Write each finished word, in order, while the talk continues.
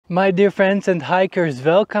My dear friends and hikers,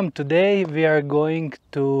 welcome. Today we are going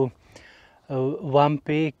to one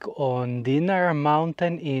peak on Dinara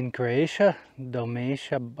Mountain in Croatia,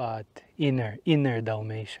 Dalmatia, but inner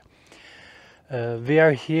Dalmatia. We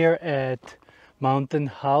are here at mountain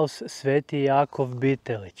house Sveti Jakov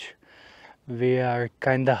Bitelić. We are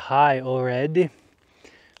kinda high already,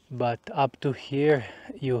 but up to here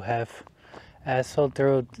you have asphalt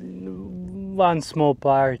road. One small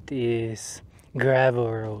part is gravel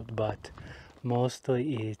road, but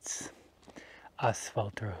mostly it's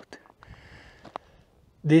asphalt road.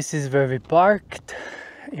 This is where we parked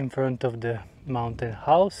in front of the mountain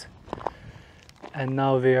house, and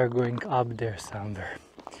now we are going up there somewhere.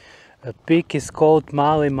 The peak is called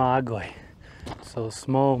Mali Maglaj, so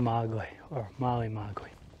small Maglaj or Mali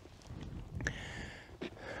Maglaj.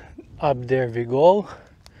 Up there we go,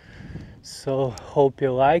 so hope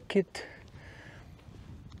you like it.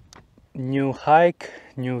 New hike,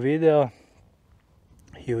 new video,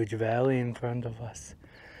 huge valley in front of us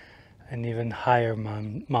and even higher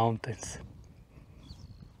mountains.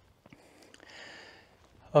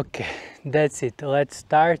 Okay, that's it. Let's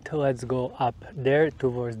start. Let's go up there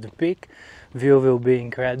towards the peak. View will be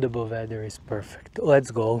incredible, weather is perfect.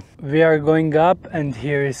 Let's go. We are going up and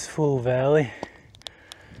here is full valley,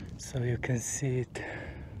 so you can see it.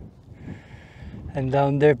 And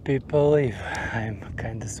down there people live. I'm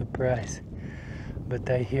kind of surprised, but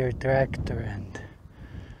I hear tractor and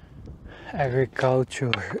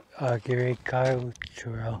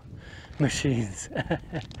agricultural machines.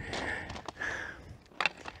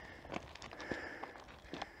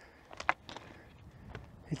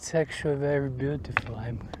 It's actually very beautiful.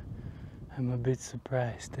 I'm a bit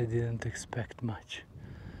surprised. I didn't expect much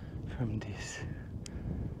from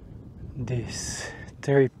this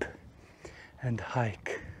trip and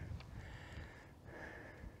hike.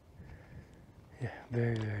 Yeah,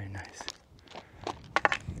 very, very nice.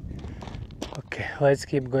 Okay, let's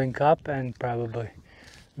keep going up, and probably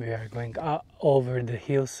we are going over the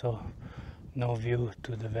hill, so no view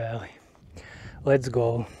to the valley. Let's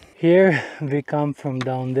go. Here we come from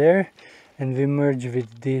down there and we merge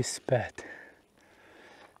with this path.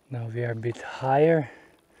 Now we are a bit higher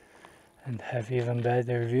and have even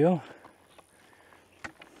better view.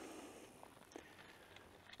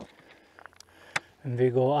 And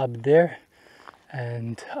we go up there,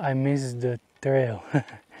 and I missed the trail.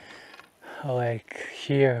 Like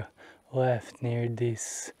here left near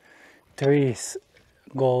these trees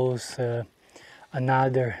goes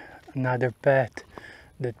another path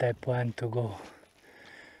that I plan to go,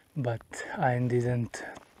 but I didn't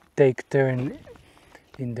take turn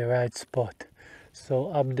in the right spot,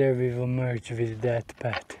 so up there we will merge with that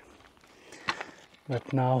path.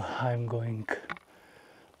 But now I'm going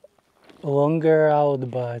longer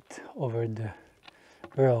route, but over the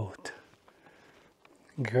road,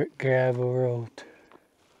 gravel road.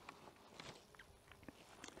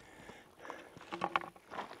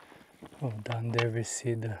 Oh, down there we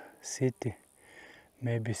see the city,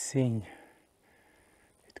 maybe Sinj,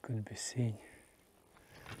 it could be Sinj.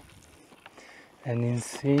 And in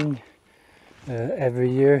Sinj,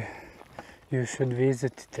 every year you should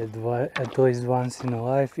visit it at least once in a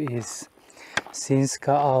life, is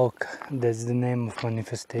Sinjska Alka. That's the name of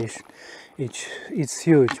manifestation. It's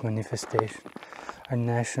huge manifestation. Our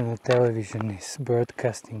national television is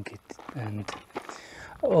broadcasting it and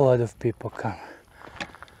a lot of people come.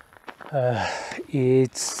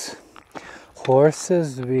 It's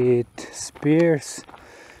horses with spears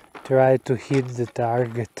try to hit the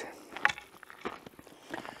target,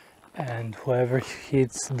 and whoever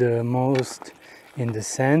hits the most in the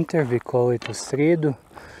center, we call it Usridu,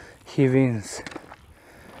 he wins.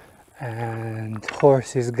 And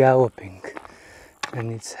horse is galloping,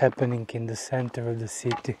 and it's happening in the center of the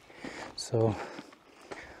city. So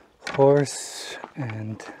horse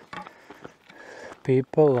and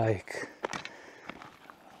people like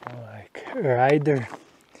rider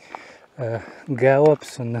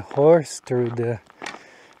gallops on a horse through the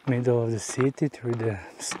middle of the city, through the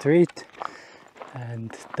street,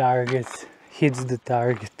 and hits the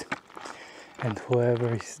target, and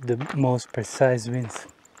whoever is the most precise wins.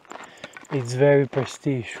 It's very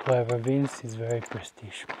prestige. Whoever wins is very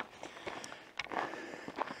prestige.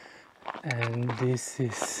 And this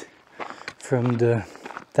is from the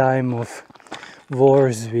time of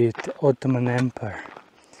wars with Ottoman Empire.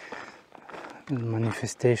 The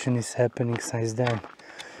manifestation is happening since then,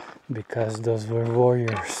 because those were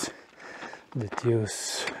warriors that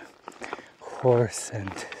use horse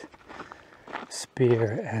and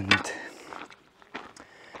spear, and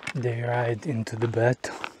they ride into the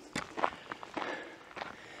battle.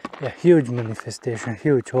 Yeah, huge manifestation,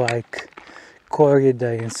 huge, like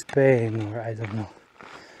corrida in Spain, or I don't know.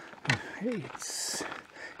 It's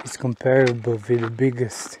comparable with the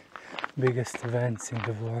biggest events in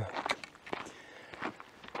the world.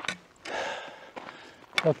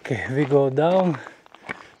 Okay, we go down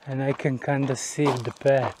and I can kinda see the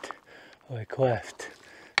path, like left.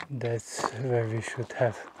 That's where we should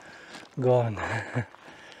have gone.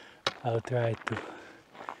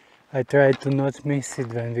 I try to not miss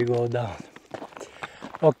it when we go down.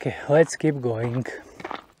 Okay, let's keep going.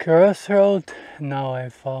 Crossroad, now I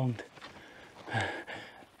found.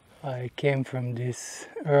 I came from this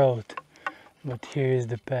road, but here is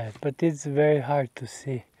the path. But it's very hard to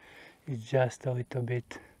see. It's just a little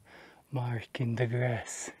bit mark in the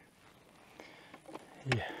grass.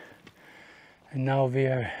 Yeah. And now we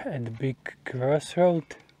are at the big crossroad.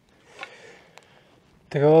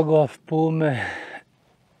 Troglav Pume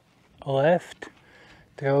left.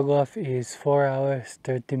 Troglav is 4 hours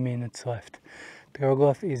 30 minutes left.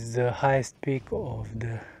 Troglav is the highest peak of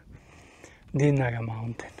the Dinara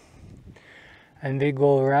Mountain. And we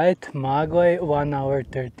go right, Maglaj, 1 hour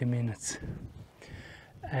 30 minutes.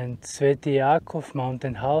 And Sveti Jakov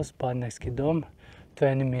Mountain House, Planerski Dom,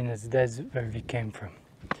 20 minutes. That's where we came from.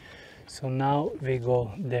 So now we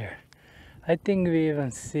go there. I think we even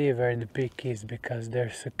see where the peak is because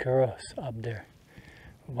there's a cross up there,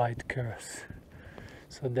 white cross.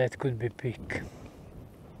 So that could be peak.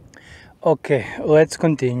 Okay, let's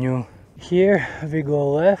continue. Here we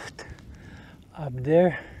go left, up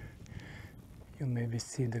there. You maybe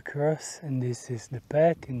see the cross, and this is the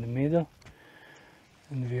path in the middle.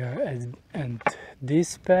 And we are at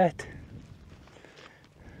this path.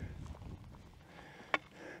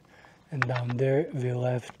 And down there we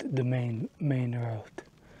left the main road.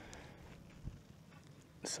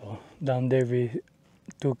 So down there we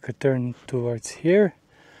took a turn towards here,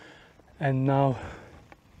 and now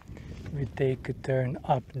we take a turn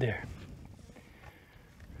up there.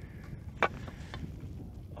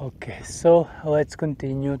 Okay, so let's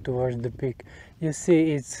continue towards the peak. You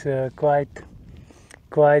see, it's quite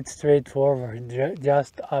straightforward,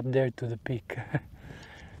 just up there to the peak.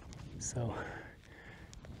 So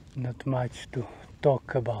not much to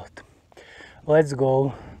talk about. Let's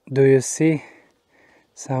go. Do you see?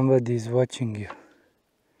 Somebody is watching you.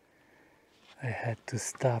 I had to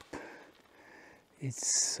stop. It's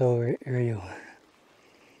so real.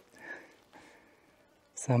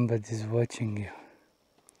 Somebody's watching you.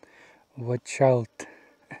 Watch out.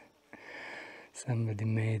 Somebody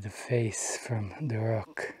made a face from the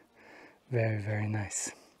rock. Very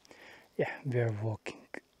nice. Yeah, we are walking.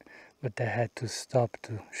 But I had to stop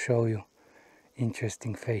to show you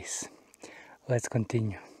interesting face. Let's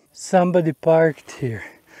continue. Somebody parked here.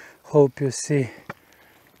 Hope you see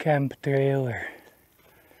camp trailer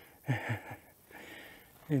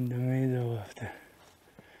in the middle of the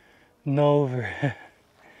nowhere.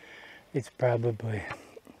 It's probably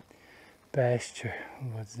pasture.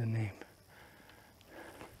 What's the name?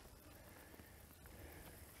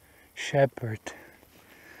 Shepherd.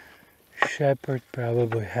 Shepherd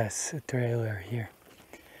probably has a trailer here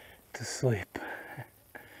to sleep.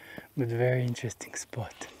 But very interesting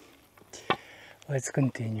spot. Let's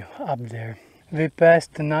continue up there. We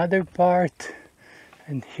passed another part,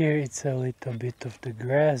 and here it's a little bit of the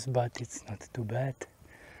grass, but it's not too bad.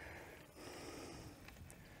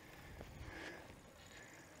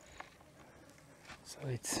 So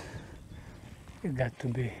you got to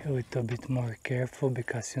be a little bit more careful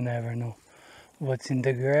because you never know what's in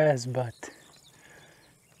the grass, but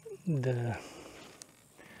the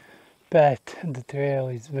path, the trail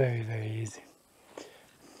is very easy.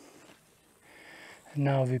 And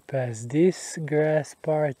now we pass this grass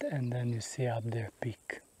part, and then you see up there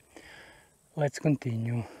peak. Let's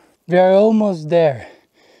continue. We are almost there,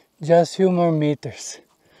 just few more meters.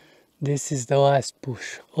 This is the last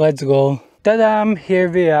push. Let's go. Ta-da! Here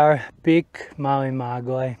we are, peak Mali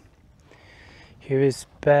Maglaj. Here is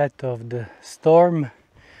path of the storm,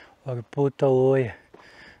 or Puta Oluja.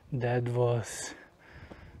 That was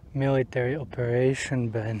military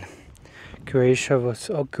operation when Croatia was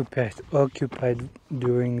occupied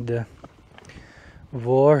during the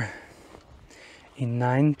war in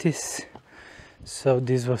 90s. So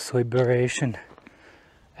this was liberation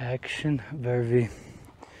action where we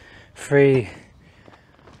free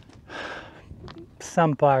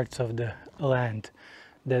some parts of the land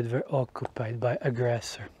that were occupied by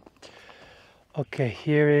aggressor. Okay,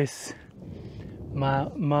 here is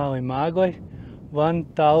Mali Maglaj,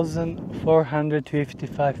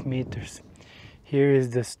 1,455 meters. Here is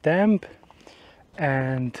the stamp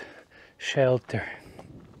and shelter.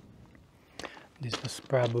 This was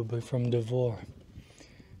probably from the war.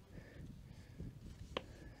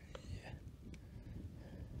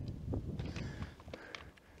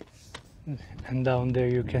 And down there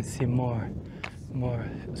you can see more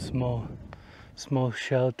small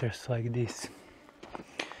shelters like this.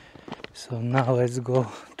 So now let's go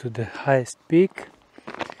to the highest peak,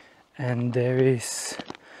 and there is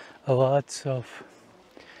lots of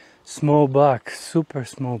small blocks, super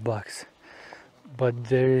small blocks, but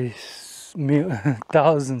there is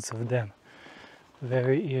thousands of them.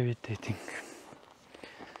 Very irritating.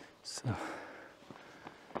 So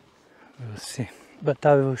we'll see, but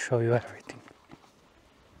I will show you everything.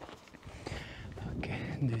 Okay,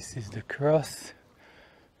 this is the cross,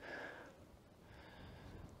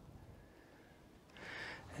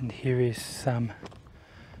 and here is some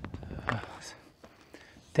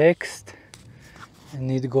text,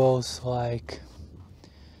 and it goes like,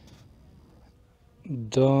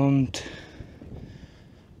 don't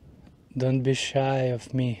be shy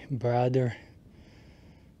of me, brother.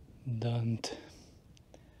 Don't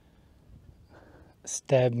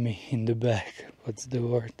stab me in the back. What's the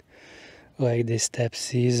word? Like they stab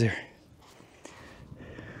Caesar.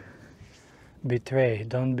 Betray.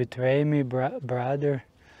 Don't betray me, brother.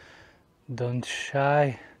 Don't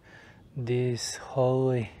shy this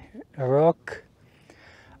holy rock.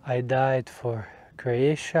 I died for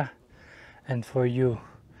Croatia and for you.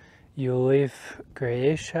 You live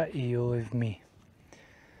Croatia, you live me.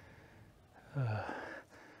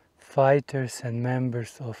 Fighters and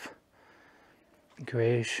members of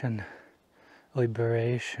Croatian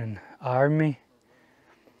Liberation Army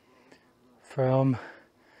from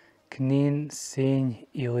Knin, Sinj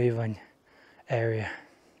i Livanj area.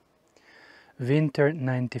 Winter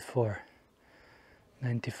 94th.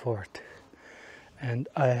 And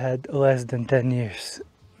I had less than 10 years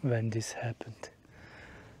when this happened.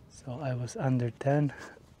 So I was under 10.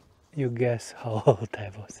 You guess how old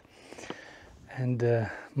I was. And the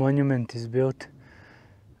monument is built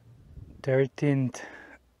 30th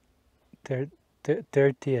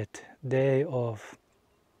day of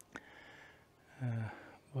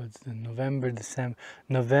November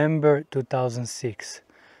 2006.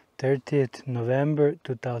 30th November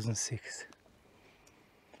 2006.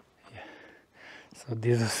 Yeah. So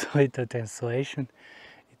this was a little translation.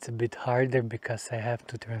 It's a bit harder because I have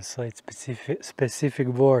to translate specific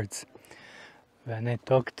words. When I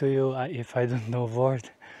talk to you, if I don't know word,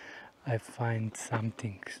 I find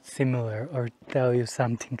something similar or tell you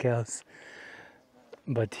something else.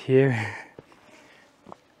 But here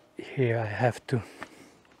I have to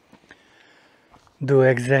do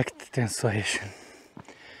exact translation.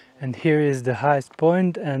 And here is the highest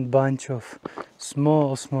point and bunch of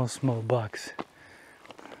small blocks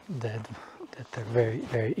that are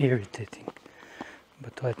very irritating.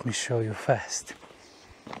 But let me show you fast.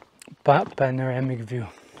 Panoramic view.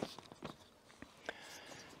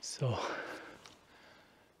 So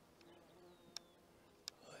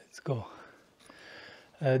let's go.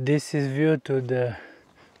 This is view to the,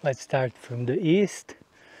 let's start from the east,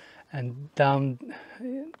 and down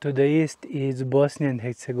to the east is Bosnia and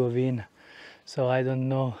Herzegovina. So I don't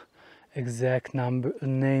know exact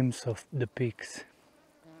names of the peaks.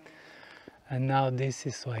 And now this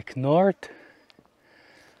is like north.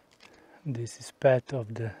 This is path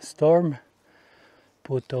of the storm,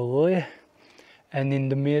 Put Oluje, and in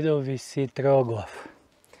the middle we see Troglav.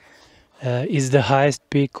 It's the highest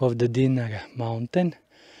peak of the Dinara Mountain,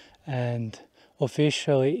 and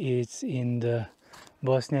officially it's in the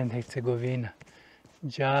Bosnia and Herzegovina,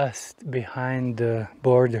 just behind the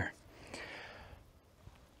border.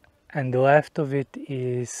 And the left of it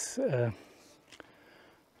is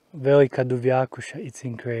Velika Duvjakuša, it's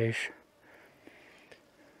in Croatia.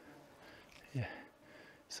 Yeah.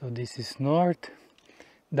 So this is north.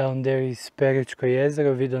 Down there is Peručko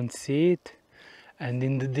jezero, we don't see it. And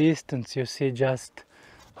in the distance you see just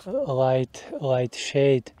light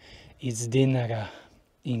shade. It's Dinara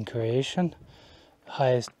in Croatian,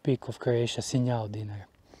 highest peak of Croatia, Sinjal Dinara.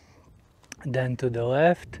 Then to the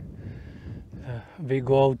left we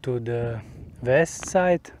go to the west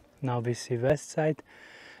side. Now we see west side,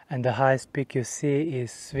 and the highest peak you see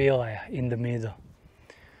is Svilaja in the middle.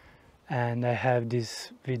 And I have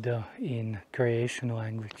this video in Croatian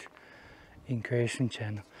language, in Croatian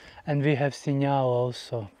channel. And we have Sinjal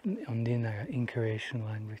also on Dinara in Croatian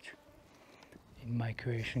language, in my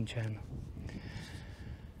Croatian channel.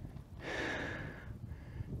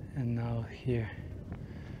 And now here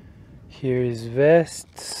is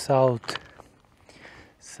west, south,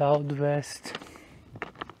 southwest.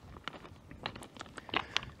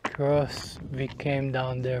 Cross, we came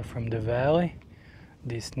down there from the valley,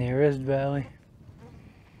 this nearest valley,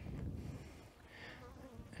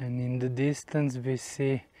 and in the distance we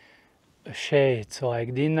see a shade. So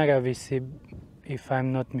like Dinara we see, if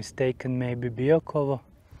I'm not mistaken, maybe Biokovo.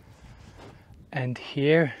 And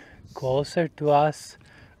here, closer to us,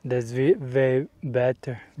 there's way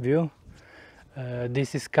better view.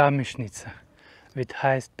 This is Kamishnica, with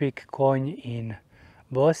highest peak Konj in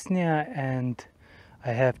Bosnia, and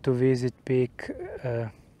I have to visit peak,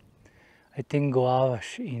 I think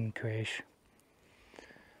Glavaš in Croatia.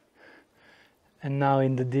 And now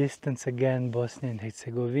in the distance again Bosnia and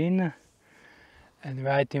Herzegovina, and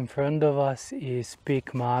right in front of us is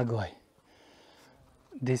peak Maglaj.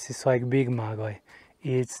 This is like big Maglaj.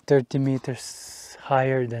 It's 30 meters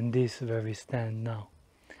higher than this where we stand now.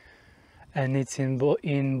 And it's in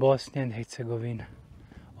Bosnia and Herzegovina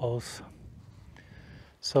also.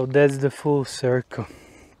 So that's the full circle.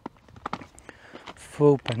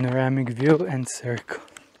 Full panoramic view and circle.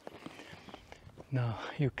 Now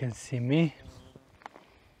you can see me.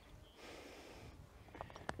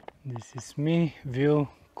 This is me, view,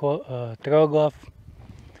 Troglav,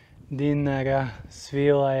 Dinara,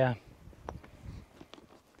 Svilaja,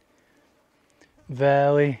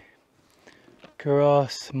 Valley,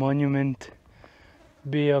 Cross, Monument,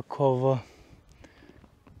 Biokovo,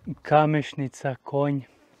 Kamešnica, Konj,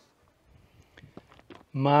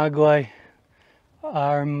 Maglaj,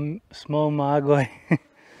 small Maglaj,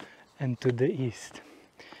 and to the east.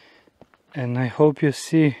 And I hope you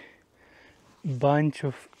see bunch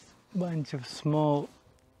of small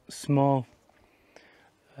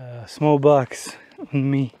bugs on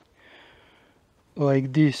me,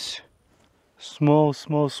 like this, small,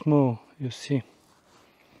 you see,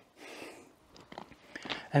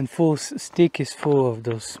 and full stick is full of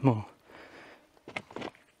those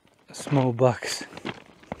small bugs.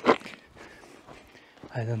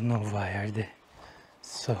 I don't know why are they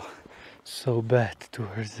so bad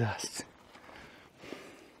towards us.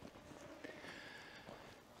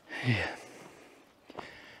 Yeah,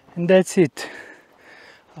 and that's it.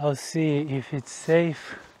 I'll see if it's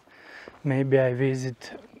safe. Maybe I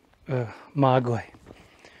visit Maglaj,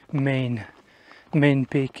 main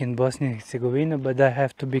peak in Bosnia and Herzegovina, but I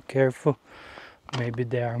have to be careful. Maybe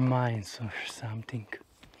there are mines or something.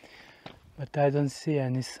 But I don't see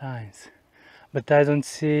any signs. But I don't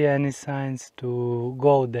see any signs to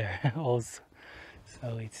go there also.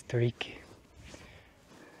 So it's tricky.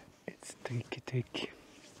 It's tricky.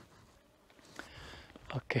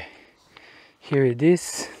 Okay, here it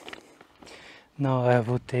is. Now I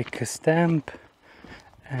will take a stamp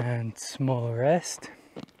and small rest.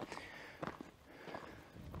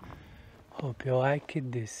 Hope you like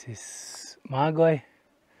it. This is Maglaj.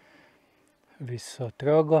 We saw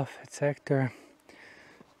Troglav, etc.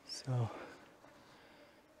 So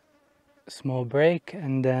small break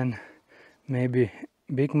and then maybe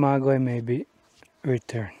big Maglaj, maybe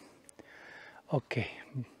return. Okay.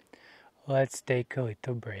 Let's take a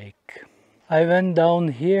little break. I went down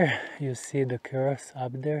here, you see the cross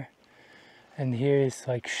up there, and here is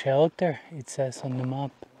like shelter, it says on the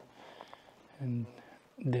map, and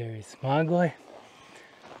there is Maglaj.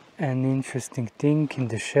 An interesting thing in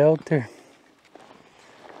the shelter.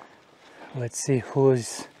 Let's see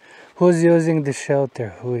who's using the shelter,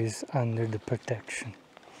 who is under the protection,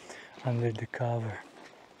 under the cover.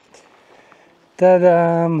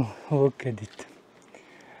 Ta-da! Look at it.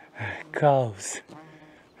 Cows.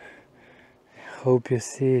 Hope you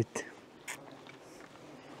see it.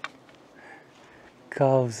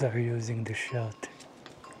 Cows are using the shelter.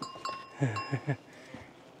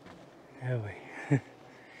 Anyway,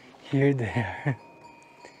 here they are.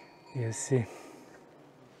 You see,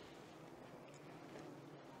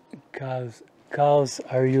 cows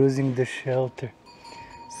are using the shelter.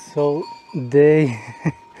 So they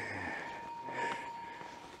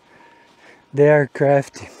are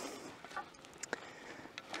crafty.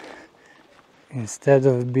 Instead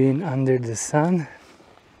of being under the sun,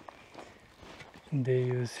 they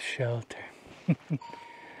use shelter.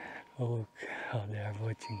 Look how they are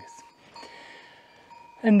watching us.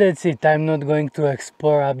 And that's it. I'm not going to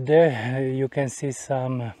explore up there. You can see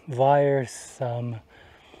some wires, some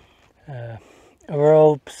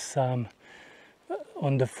ropes, some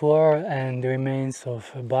on the floor, and remains of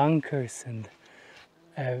bunkers and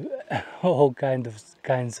all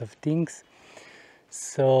kinds of things.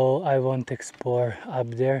 So I won't explore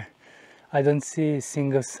up there. I don't see a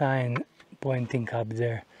single sign pointing up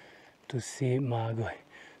there to see Maglaj.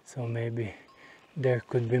 So maybe there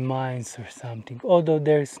could be mines or something. Although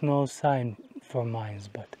there is no sign for mines,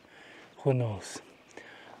 but who knows.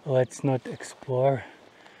 Let's not explore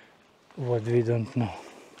what we don't know.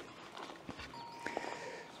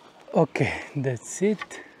 Okay, that's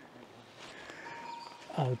it.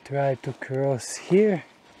 I'll try to cross here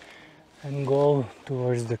and go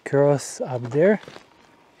towards the cross up there,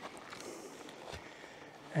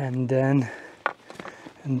 and then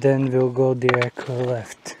we'll go directly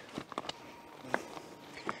left.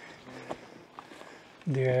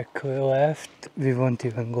 Directly left, we won't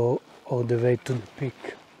even go all the way to the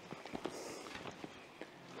peak.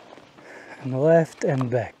 And left and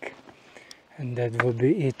back. And that will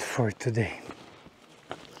be it for today.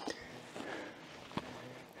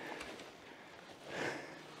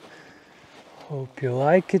 Hope you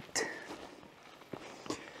like it.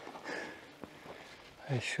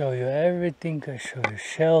 I show you everything. I show you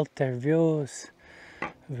shelter, views,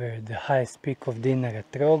 where the highest peak of Dinara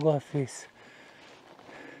is,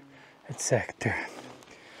 etc.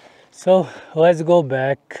 So let's go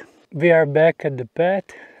back. We are back at the path.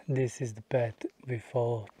 This is the path we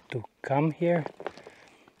followed to come here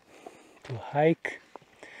to hike,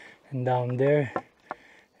 and down there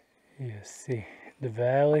you see the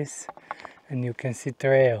valleys, and you can see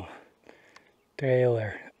trailer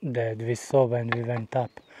that we saw when we went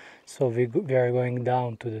up. So we are going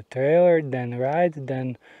down to the trailer, then right,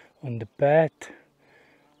 then on the path,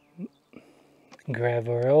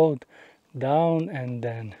 gravel road, down, and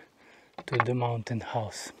then to the mountain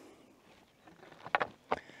house.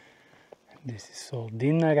 This is all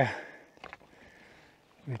Dinara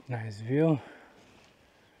with nice view,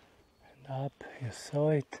 and up you saw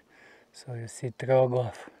it. So you see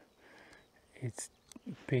Troglav, it's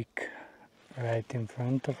peak right in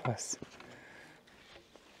front of us.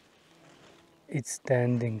 It's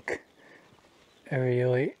standing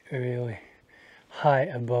really high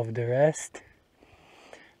above the rest,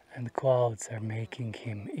 and clouds are making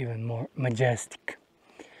him even more majestic.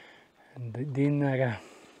 And the Dinara,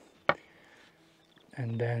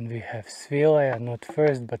 and then we have Svilaj, not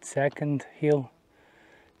first but second hill,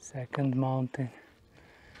 second mountain.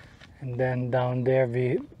 And then down there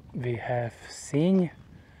we have Sinj,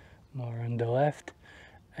 more on the left,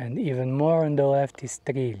 and even more on the left is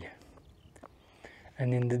Trilj.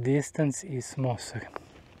 And in the distance is Mosor,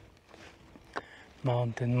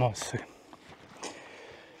 Mountain Mosor.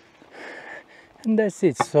 And that's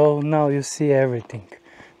it. So now you see everything.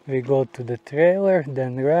 We go to the trailer,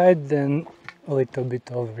 then right, then a little bit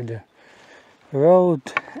over the road,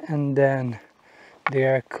 and then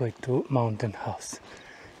directly to mountain house.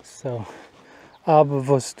 So up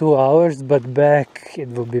was 2 hours, but back it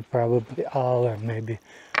will be probably hour, maybe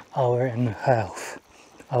hour and a half.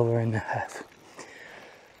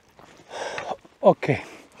 Okay,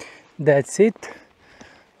 that's it.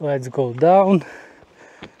 Let's go down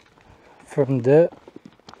from the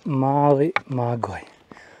Mali Maglaj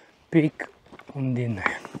peak on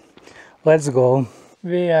Dinara. Let's go.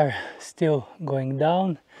 We are still going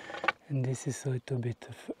down, and this is a little bit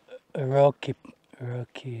of a rocky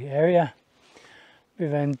area. We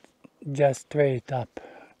went just straight up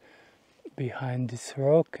behind this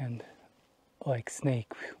rock and like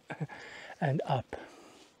snake and up.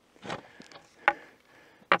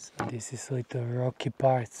 So this is a little rocky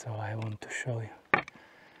part, so I want to show you.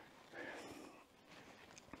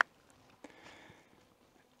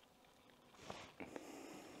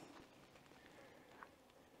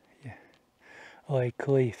 Yeah, like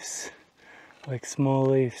leaves, like small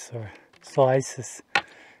leaves or slices.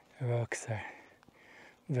 Rocks are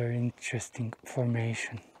very interesting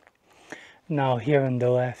formation. Now here on the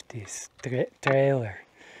left is trailer,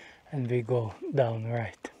 and we go down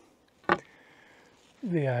right.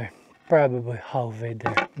 We are probably halfway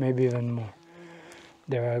there, maybe even more.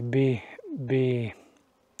 There are bees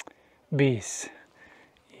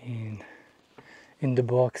in the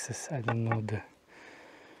boxes. I don't know the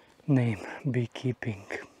name. Beekeeping.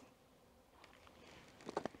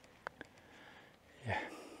 Yeah.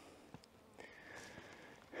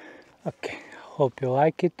 Okay, hope you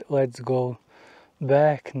like it. Let's go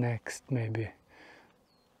back next, maybe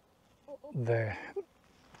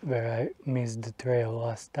where I missed the trail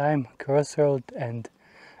last time, crossroad, and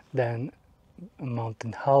then a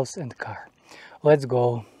mountain house and car. Let's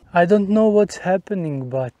go. I don't know what's happening,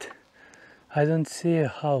 but I don't see a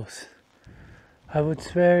house. I would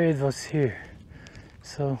swear it was here.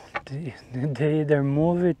 So did they either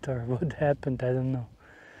move it or what happened? I don't know.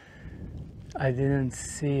 I didn't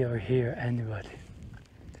see or hear anybody.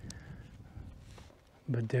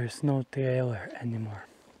 But there's no trailer anymore.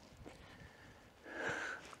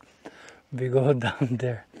 We go down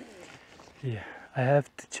there. Yeah, I have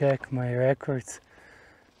to check my records,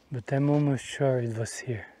 but I'm almost sure it was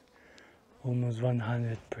here. Almost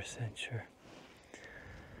 100% sure.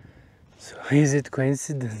 So is it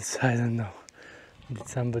coincidence? I don't know. Did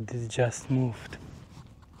somebody just moved?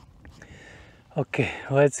 Okay,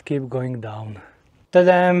 let's keep going down.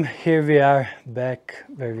 Ta-da! Here we are back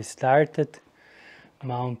where we started.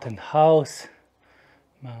 Mountain house,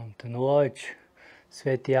 mountain lodge,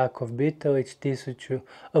 Sveti Jakov Bitelić,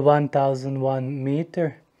 1001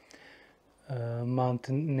 meter,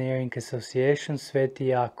 Mountaineering Association, Sveti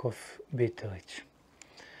Jakov Bitelić.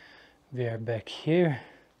 We are back here.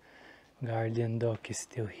 Guardian dog is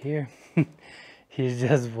still here. He's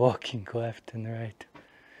just walking left and right.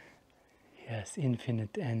 He has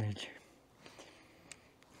infinite energy.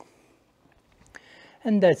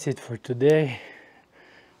 And that's it for today.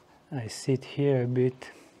 I sit here a bit,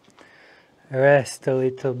 rest a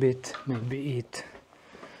little bit, maybe eat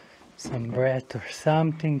some bread or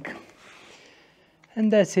something.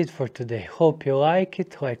 And that's it for today. Hope you like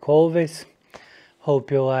it, like always.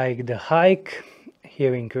 Hope you like the hike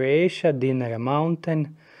here in Croatia, Dinara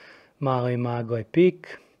Mountain, Mali Maglaj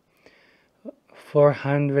peak,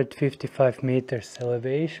 455 meters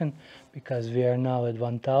elevation, because we are now at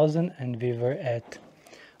 1000 and we were at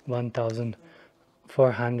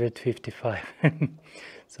 1455.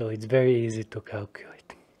 So it's very easy to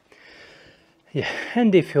calculate. Yeah,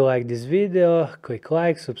 and if you like this video, click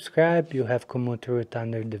like, subscribe. You have commute route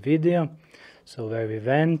under the video, so where we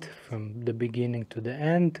went from the beginning to the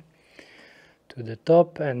end, to the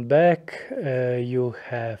top and back. You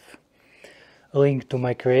have a link to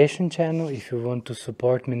my Croatian channel if you want to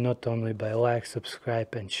support me, not only by like,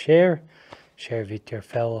 subscribe and share with your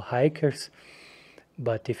fellow hikers,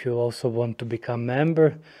 but if you also want to become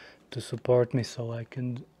member to support me so I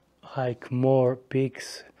can hike more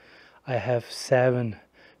peaks. I have 7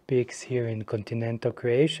 peaks here in continental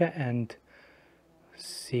Croatia and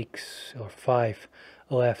 6 or 5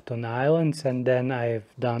 left on islands, and then I've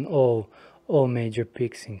done all major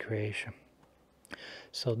peaks in Croatia.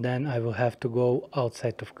 So then I will have to go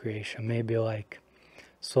outside of Croatia, maybe like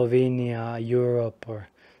Slovenia, Europe or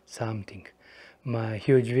something. My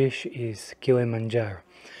huge wish is Kilimanjaro,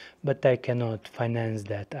 but I cannot finance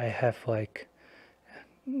that. I have like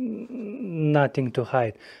nothing to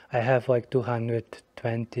hide. I have like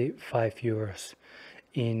 225 euros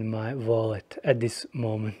in my wallet at this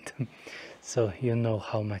moment. So you know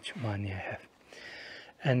how much money I have.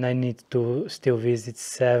 And I need to still visit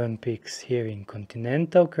 7 peaks here in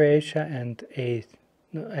continental Croatia and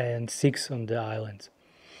 6 on the islands.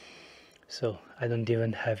 So I don't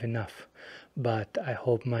even have enough, but I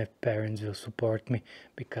hope my parents will support me,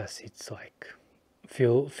 because it's like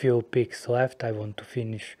few peaks left. I want to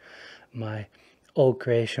finish my All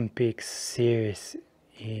Croatian Peaks series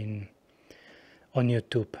on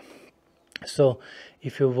YouTube. So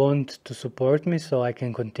if you want to support me so I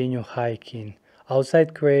can continue hiking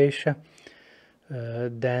outside Croatia,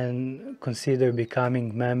 then consider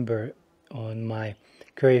becoming member on my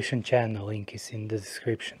Croatian channel. Link is in the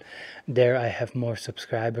description. There I have more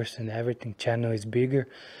subscribers and everything. Channel is bigger,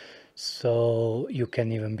 so you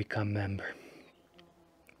can even become member.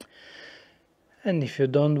 And if you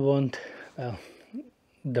don't want, well,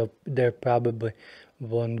 there probably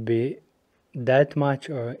won't be that much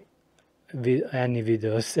or any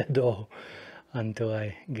videos at all until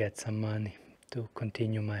I get some money to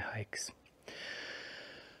continue my hikes.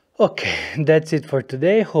 Okay, that's it for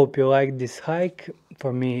today. Hope you liked this hike.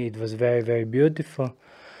 For me it was very beautiful.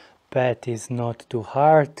 Path is not too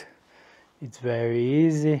hard, it's very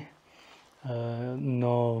easy.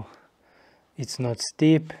 No, it's not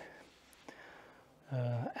steep,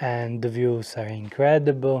 and the views are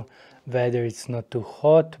incredible. Weather it's not too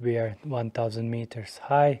hot, we are 1000 meters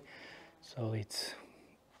high, so it's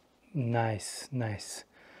nice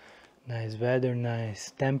weather,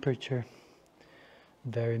 nice temperature,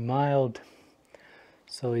 very mild.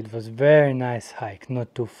 So it was very nice hike,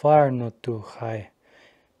 not too far, not too high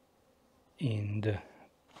in the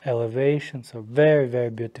elevation. So very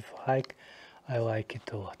beautiful hike. I like it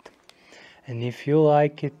a lot, and if you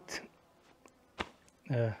like it,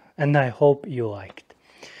 and I hope you liked.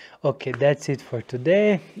 Okay, that's it for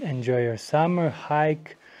today. Enjoy your summer,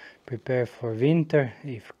 hike, prepare for winter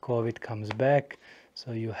if COVID comes back,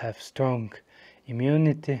 so you have strong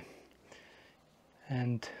immunity.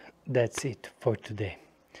 And that's it for today.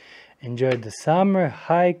 Enjoy the summer,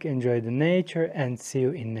 hike, enjoy the nature, and see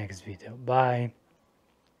you in next video. Bye.